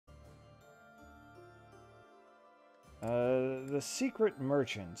The Secret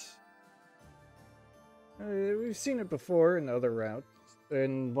Merchant. We've seen it before in other routes,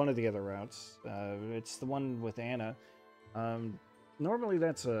 in one of the other routes. It's the one with Anna. Normally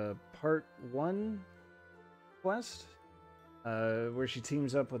that's a part 1 quest, where she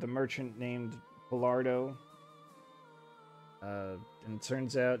teams up with a merchant named Pallardó. And it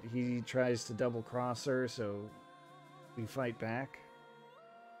turns out he tries to double cross her, so we fight back.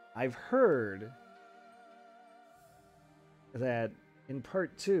 I've heard that in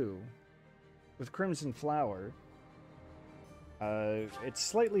part 2, with Crimson Flower, it's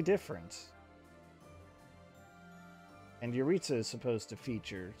slightly different. And Jeritza is supposed to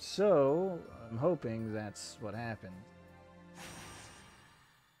feature, so I'm hoping that's what happened.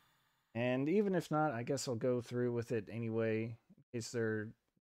 And even if not, I guess I'll go through with it anyway, in case they're,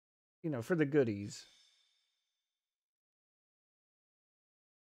 you know, for the goodies.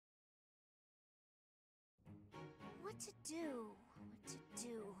 What to do?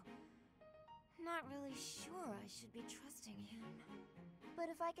 Not really sure I should be trusting him. But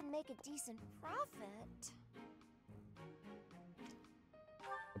if I can make a decent profit...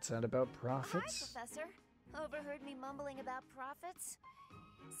 What's that about profits? Hi, Professor. Overheard me mumbling about profits?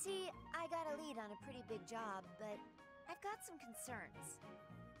 See, I got a lead on a pretty big job, but I've got some concerns.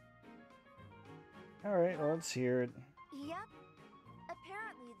 Alright, well, let's hear it. Yep.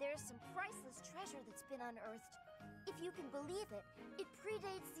 Apparently there's some priceless treasure that's been unearthed. If you can believe it, it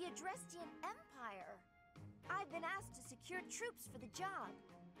predates the Adrestian Empire. I've been asked to secure troops for the job,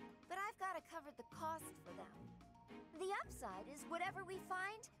 but I've got to cover the cost for them. The upside is whatever we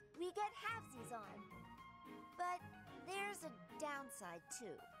find, we get halvesies on. But there's a downside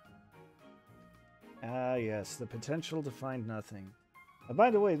too. Ah, yes, the potential to find nothing.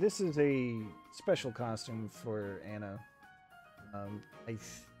 By the way, this is a special costume for Anna. I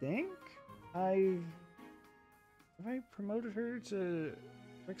think have I promoted her to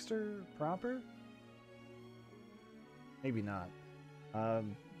Trickster proper? Maybe not.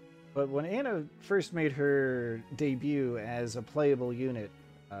 But when Anna first made her debut as a playable unit,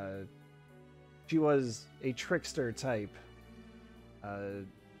 she was a Trickster type.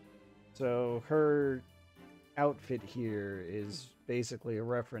 So her outfit here is basically a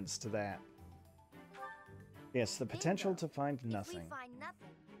reference to that. Yes, the potential to find nothing. If we find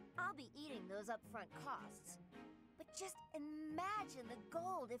nothing, I'll be eating those upfront costs. But just imagine the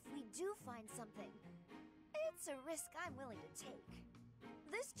gold if we do find something. It's a risk I'm willing to take.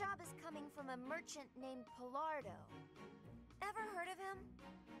 This job is coming from a merchant named Pallardó. Ever heard of him?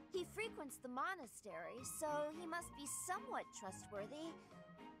 He frequents the monastery, so he must be somewhat trustworthy.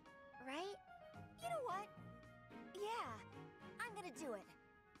 Right? You know what? Yeah, I'm gonna do it.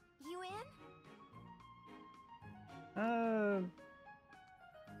 You in?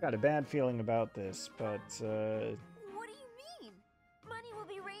 Got a bad feeling about this, but, What do you mean? Money will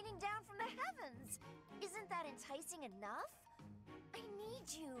be raining down from the heavens. Isn't that enticing enough? I need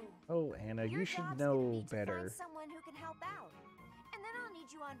you. Oh, Anna, you should know better. Find someone who can help out. And then I'll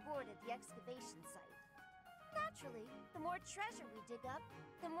need you on board at the excavation site. Naturally, the more treasure we dig up,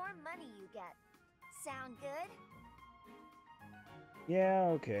 the more money you get. Sound good?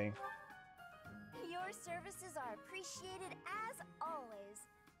 Yeah, okay. Your services are appreciated as always.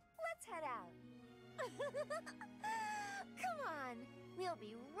 Let's head out. Come on, we'll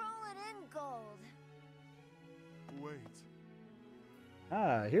be rolling in gold. Wait.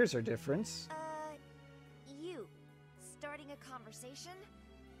 Ah, here's our difference. You starting a conversation?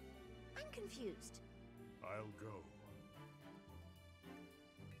 I'm confused. I'll go.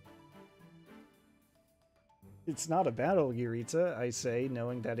 It's not a battle, Jeritza, I say,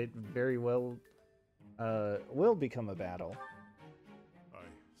 knowing that it very well will become a battle. I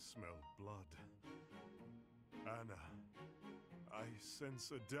smell blood. Anna, I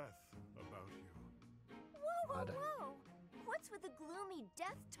sense a death about you. Whoa! What's with the gloomy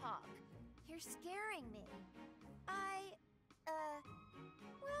death talk? You're scaring me.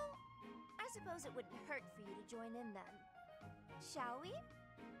 Well, I suppose it wouldn't hurt for you to join in then. Shall we?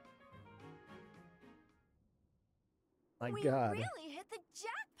 My we God. really hit the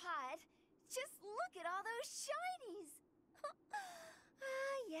jackpot! Just look at all those shinies!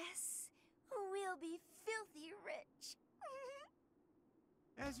 Ah, yes. We'll be filthy rich.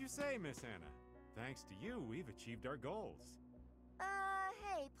 As you say, Miss Anna. Thanks to you, we've achieved our goals.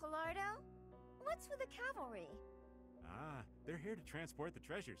 Hey, Pallardó? What's with the cavalry? Ah, they're here to transport the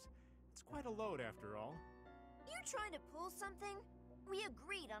treasures. It's quite a load after all. You trying to pull something? We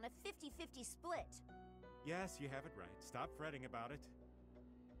agreed on a 50-50 split. Yes, you have it right. Stop fretting about it.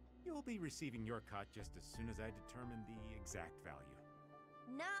 You'll be receiving your cut just as soon as I determine the exact value.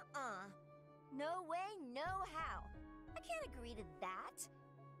 Nuh-uh. No way, no how. can't agree to that.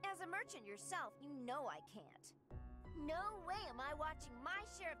 As a merchant yourself, you know I can't. No way am I watching my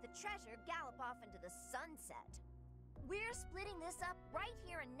share of the treasure gallop off into the sunset. We're splitting this up right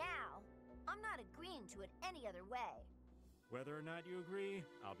here and now. I'm not agreeing to it any other way. Whether or not you agree,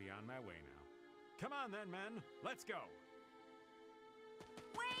 I'll be on my way now. Come on then, men. Let's go.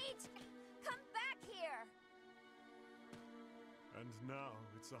 Wait! Come back here! And now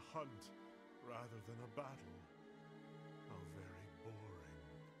it's a hunt rather than a battle. How very boring.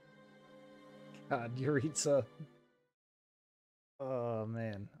 God, Jeritza. Oh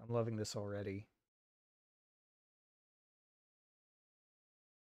man, I'm loving this already.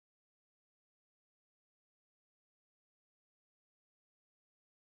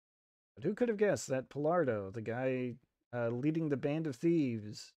 But who could have guessed that Pallardó, the guy leading the band of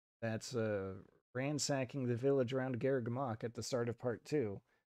thieves that's ransacking the village around Gargamok at the start of part 2,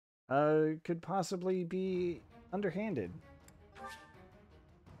 could possibly be underhanded.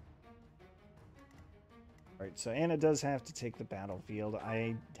 Alright, so Anna does have to take the battlefield.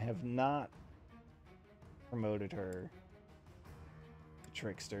 I have not promoted her to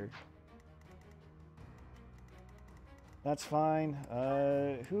Trickster. That's fine.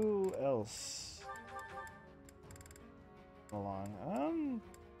 Who else? Along.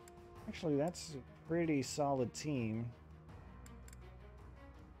 Actually, that's a pretty solid team.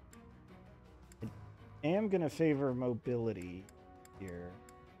 I am gonna favor mobility here.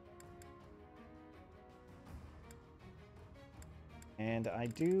 And I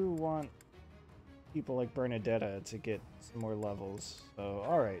do want people like Bernadetta to get some more levels. So,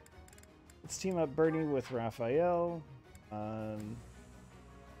 alright. Let's team up Bernie with Raphael.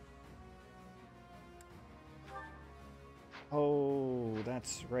 Oh,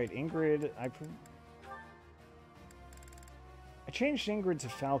 that's right. Ingrid, I changed Ingrid to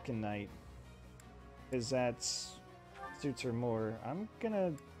Falcon Knight because that suits her more. I'm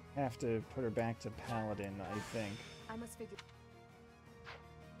gonna have to put her back to Paladin, I think. I must figure.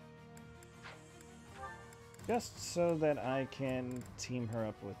 Just so that I can team her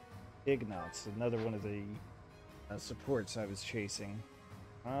up with Ignatz, another one of the supports I was chasing.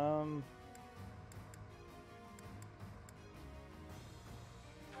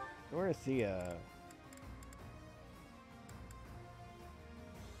 Dorothea.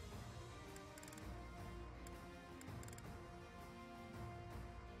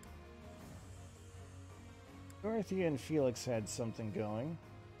 Dorothea and Felix had something going.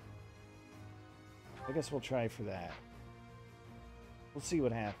 I guess we'll try for that. We'll see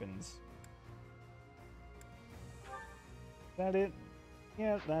what happens. Is that it?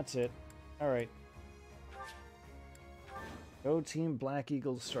 Yeah, that's it. Alright. Go Team Black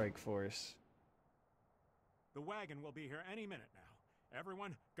Eagle Strike Force. The wagon will be here any minute now.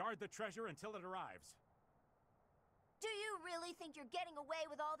 Everyone, guard the treasure until it arrives. Do you really think you're getting away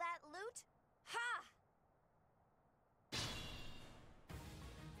with all that loot? Ha!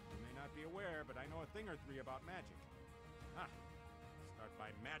 You may not be aware, but I know a thing or three about magic. Ha! Start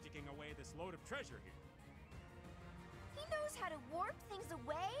by magicking away this load of treasure here. He knows how to warp things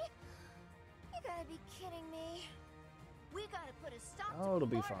away? You gotta be kidding me. We gotta put a stop to it'll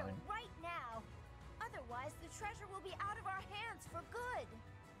be Pallardó fine. right now. Otherwise, the treasure will be out of our hands for good.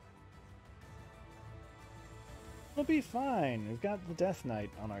 It'll be fine. We've got the Death Knight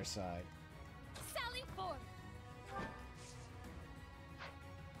on our side. Sally forth.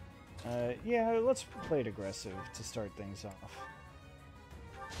 Yeah, let's play it aggressive to start things off.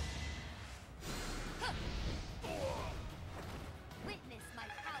 Witness my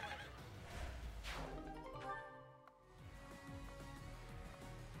power.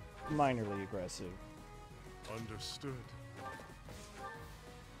 Minorly aggressive. Understood.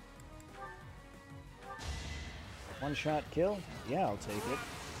 One shot kill? Yeah, I'll take it.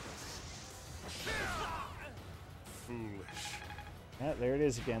 Foolish. Yeah, there it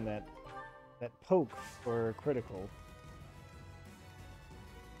is again, that poke for critical.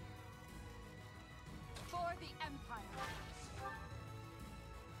 For the Empire.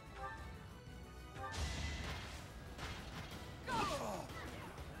 Go!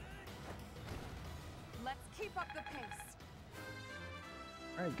 Let's keep up the pace.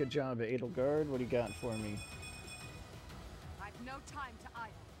 Alright, good job, Edelgard. What do you got for me? I've no time to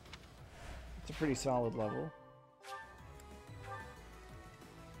idle. It's a pretty solid level.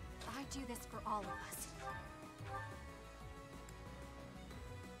 I do this for all of us.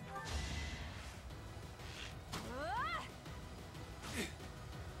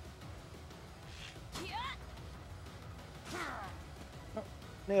 Oh,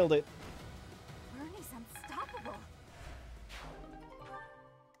 nailed it. Bernie's unstoppable.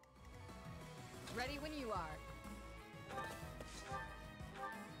 Ready when you are.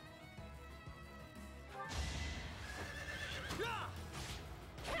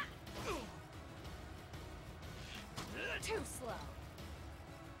 Too slow.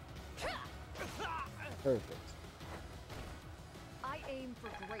 Perfect. I aim for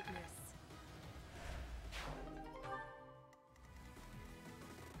greatness.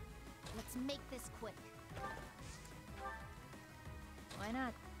 Let's make this quick. Why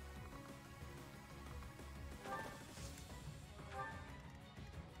not?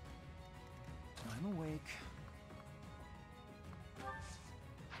 I'm awake.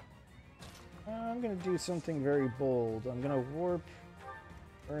 I'm gonna do something very bold. I'm gonna warp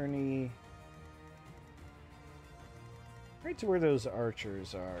Ernie right to where those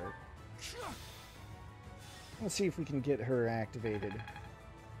archers are. Let's see if we can get her activated.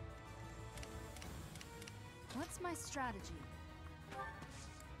 What's my strategy?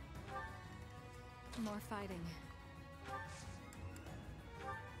 More fighting.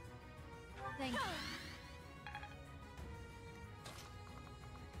 Thank you.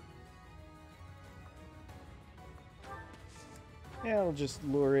 Yeah, I'll just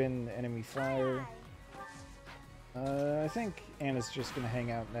lure in enemy fire. I think Anna's just gonna hang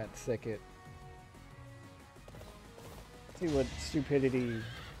out in that thicket. See what stupidity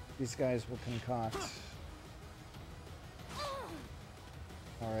these guys will concoct.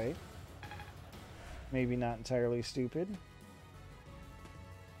 Alright. Maybe not entirely stupid.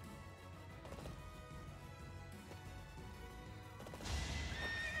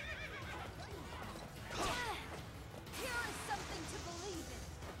 Here is something to believe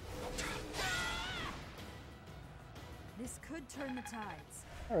in. This could turn the tides.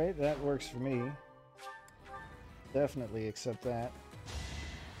 Alright, that works for me. Definitely accept that.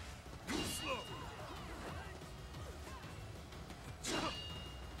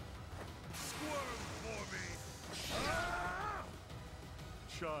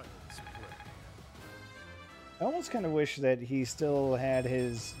 Child's play. I almost kind of wish that he still had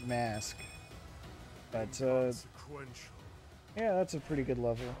his mask. But, Consequential. yeah, that's a pretty good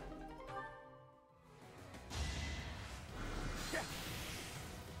level.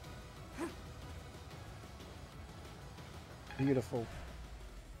 Beautiful.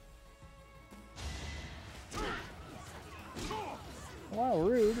 Wow,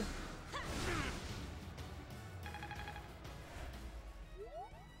 rude.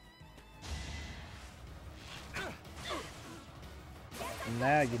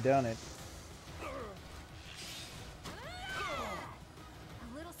 Now you done it. A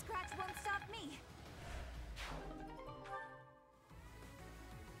little scratch won't stop me.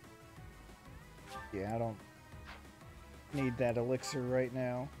 Yeah, I don't need that elixir right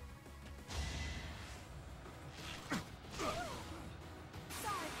now.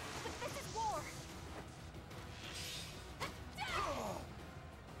 Sorry, but this is war.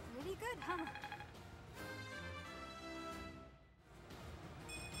 Pretty good, huh?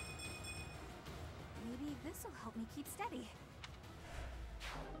 Maybe this will help me keep steady.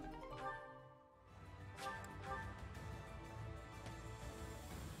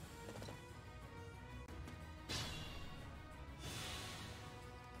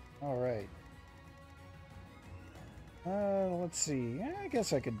 All right. Let's see. Yeah, I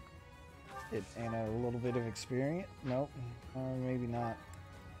guess I could get Anna a little bit of experience. Nope. Maybe not.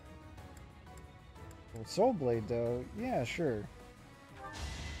 Well, Soul Blade, though. Yeah, sure.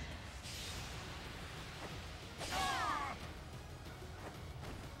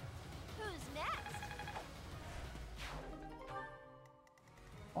 Who's next?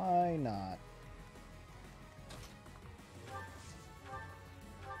 Why not?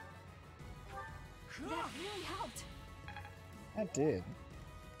 That really helped. That did.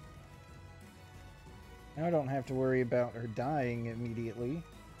 Now I don't have to worry about her dying immediately.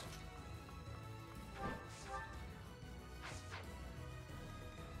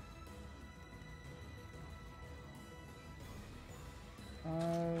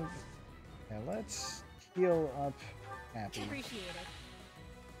 Yeah, let's heal up Happy. Appreciate it.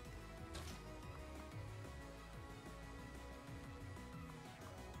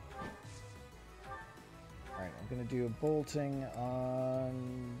 Alright, I'm gonna do a bolting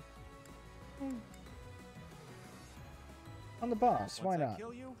on the boss. Why Once I not?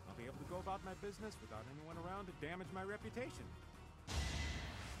 kill you, I'll be able to go about my business without anyone around to damage my reputation.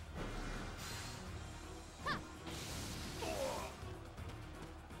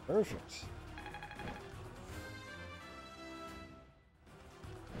 Perfect.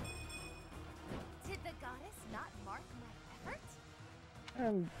 Did the goddess not mark my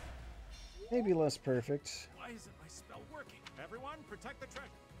effort? Maybe less perfect. Why isn't my spell working? Everyone, protect the treasure.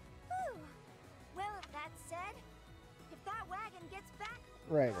 Whew. Well, that said, if that wagon gets back,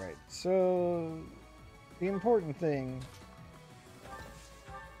 Right. So The important thing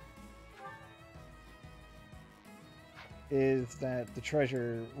is that the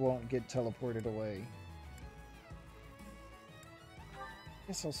treasure won't get teleported away.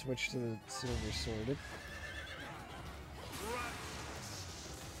 Guess I'll switch to the silver sworded.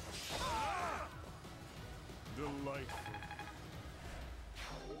 Delightful.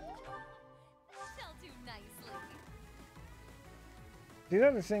 They'll do nicely. The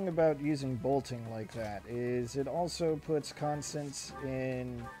other thing about using bolting like that is it also puts constants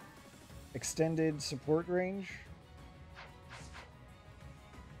in extended support range.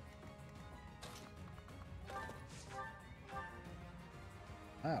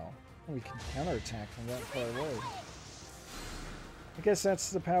 Wow, we can counterattack from that far away. I guess that's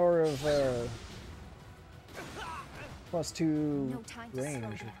the power of +2 No time to slow range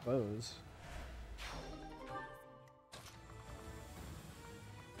down. with bows.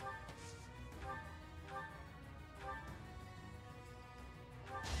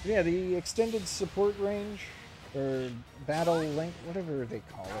 Yeah, the extended support range, or battle length, whatever they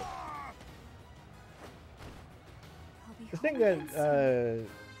call it. I'll be The thing home again soon. that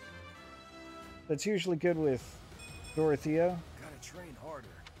that's usually good with Dorothea. Gotta train harder.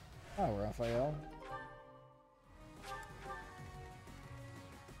 Oh, Raphael.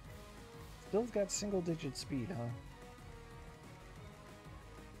 Still got single-digit speed, huh?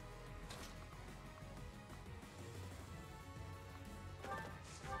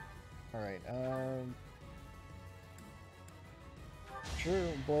 Alright, sure,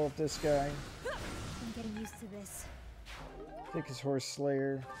 we'll blow up this guy. I'm getting used to this. Take his horse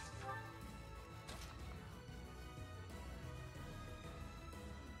slayer.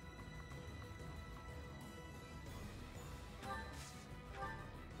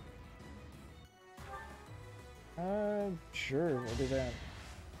 Sure, we'll do that.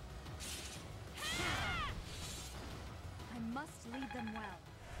 I must lead them well.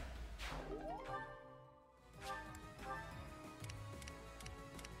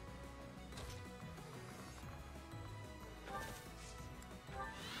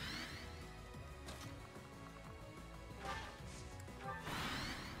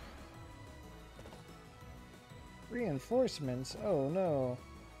 Reinforcements? Oh no.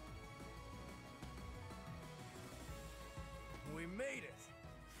 We made it.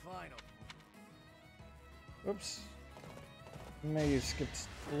 Finally. Oops. May have skipped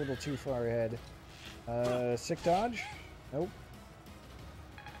a little too far ahead. Sick dodge? Nope.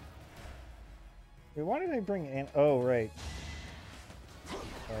 Wait, why did I bring in? Oh, right.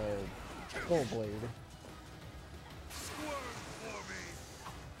 Full blade. Squirm for me.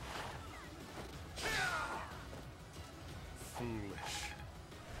 Foolish.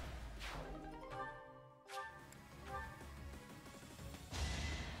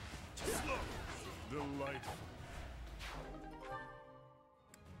 Delightful.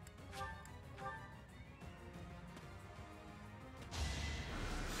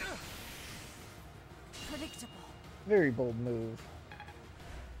 Predictable. Very bold move.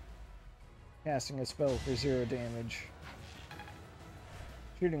 Casting a spell for 0 damage.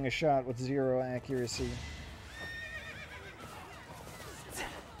 Shooting a shot with 0 accuracy.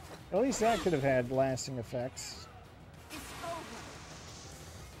 At least that could have had lasting effects. It's over.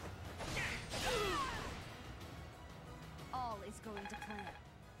 All is going to plan.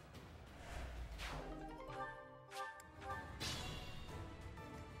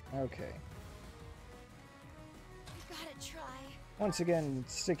 Okay. You gotta try. Once again,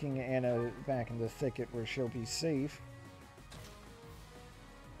 sticking Anna back in the thicket where she'll be safe.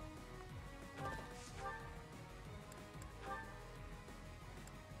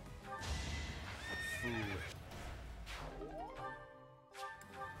 Foolish.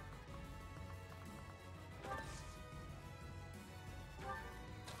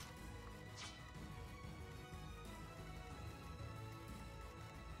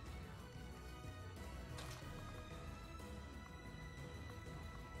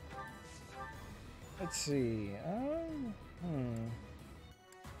 Let's see.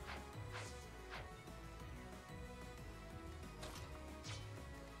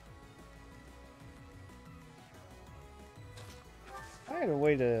 I had a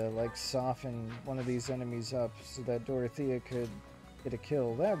way to like soften one of these enemies up so that Dorothea could get a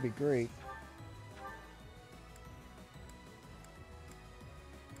kill. That would be great.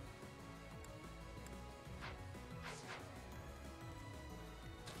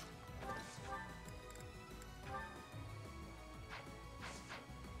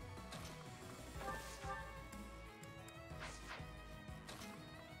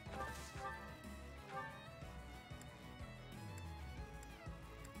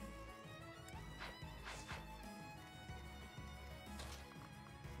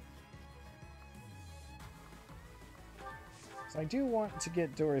 So I do want to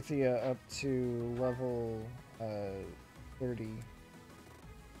get Dorothea up to level 30.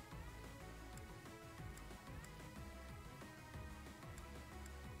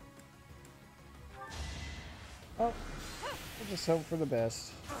 Oh, we'll just hope for the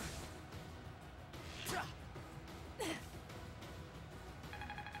best.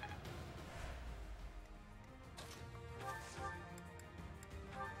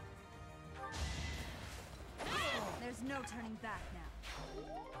 There's no turning back now.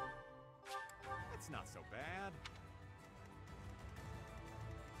 That's not so bad.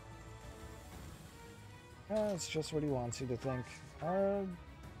 It's just what he wants you to think.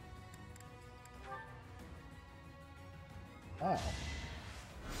 Wow.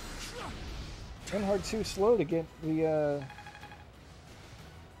 Reinhard too slow to get the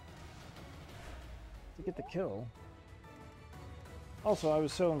kill. Also, I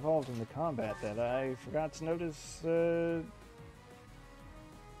was so involved in the combat that I forgot to notice that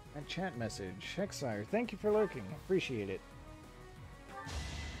chat message. Hexire, thank you for lurking. Appreciate it.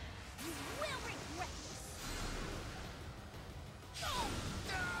 You will regret this.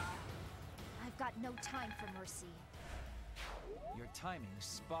 I've got no time for mercy. Your timing's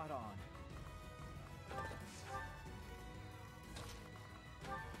spot on.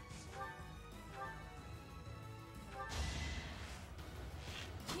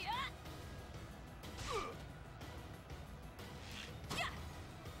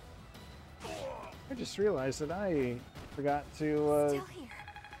 I just realized that I forgot to Still here.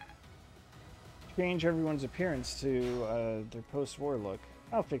 change everyone's appearance to their post-war look.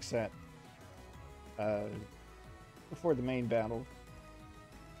 I'll fix that before the main battle.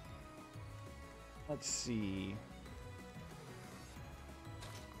 Let's see.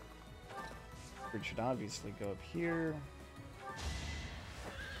 It should obviously go up here.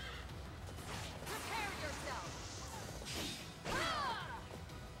 Prepare yourself.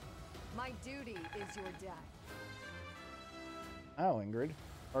 My duty is your death. Oh, Ingrid.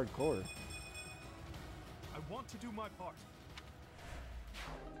 Hardcore. I want to do my part.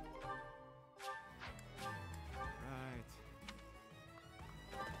 Right.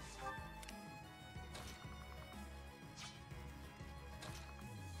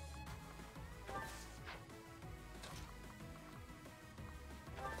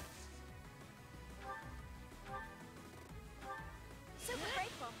 Super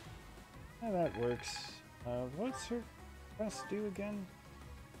grateful. Yeah, that works. What's her quest do again?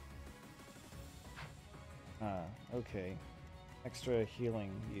 Ah, okay. Extra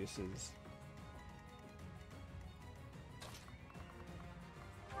healing uses.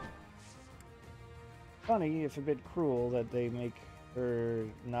 Funny, if a bit cruel, that they make her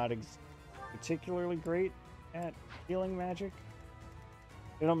not particularly great at healing magic.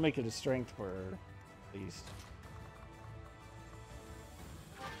 They don't make it a strength for her, at least.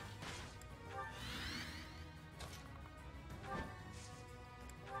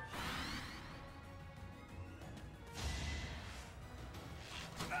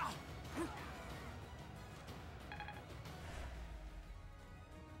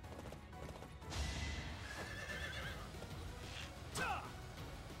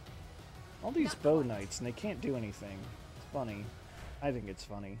 All these bow knights, and they can't do anything. It's funny. I think it's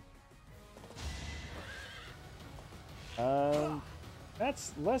funny.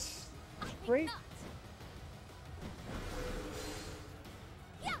 That's less great.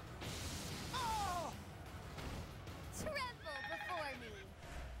 Yeah. Oh! Tremble before me.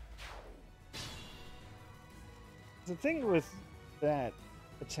 The thing with that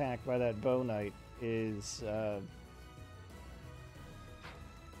attack by that bow knight is,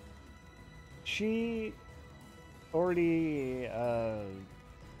 she already, oh,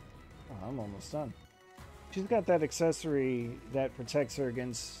 I'm almost done. She's got that accessory that protects her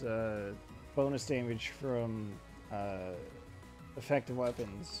against bonus damage from effective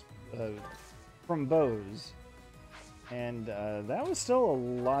weapons, from bows. And that was still a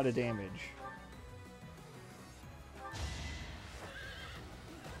lot of damage.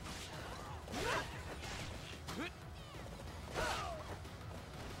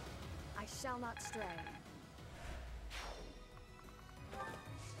 I shall not stray.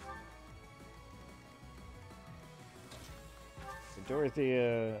 So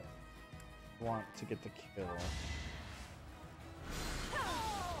Dorothea want to get the kill.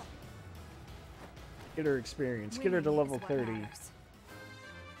 Get her experience. Get her to Winning level is what 30. matters.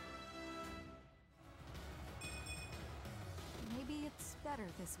 Maybe it's better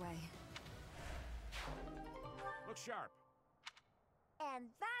this way. Look sharp. And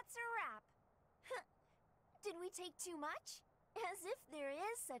that's a wrap. Huh. Did we take too much? As if there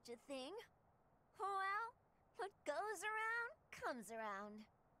is such a thing. Well, what goes around comes around.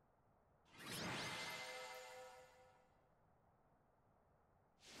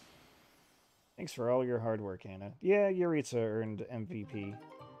 Thanks for all your hard work, Anna. Yeah, Jeritza earned MVP.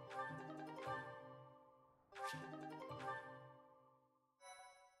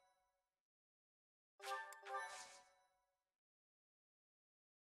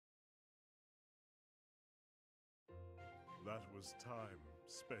 That was time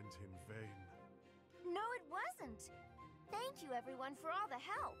spent in vain. No, it wasn't. Thank you, everyone, for all the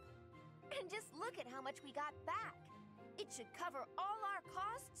help. And just look at how much we got back. It should cover all our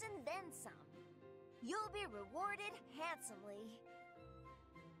costs and then some. You'll be rewarded handsomely.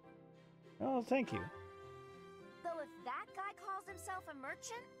 Oh, thank you. Though if that guy calls himself a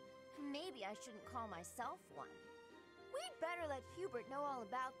merchant, maybe I shouldn't call myself one. We'd better let Hubert know all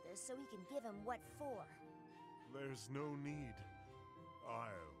about this so we can give him what for. There's no need.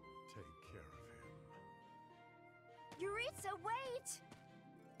 I'll take care of him. Jeritza, wait!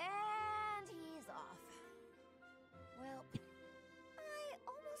 And he's off. Well, I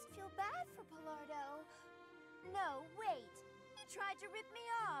almost feel bad for Pallardó. No, wait. He tried to rip me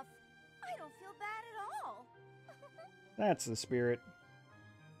off. I don't feel bad at all. That's the spirit.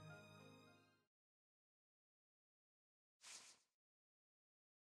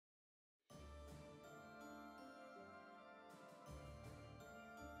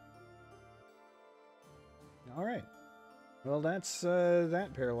 All right. Well, that's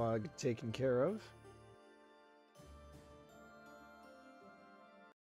that Paralogue taken care of.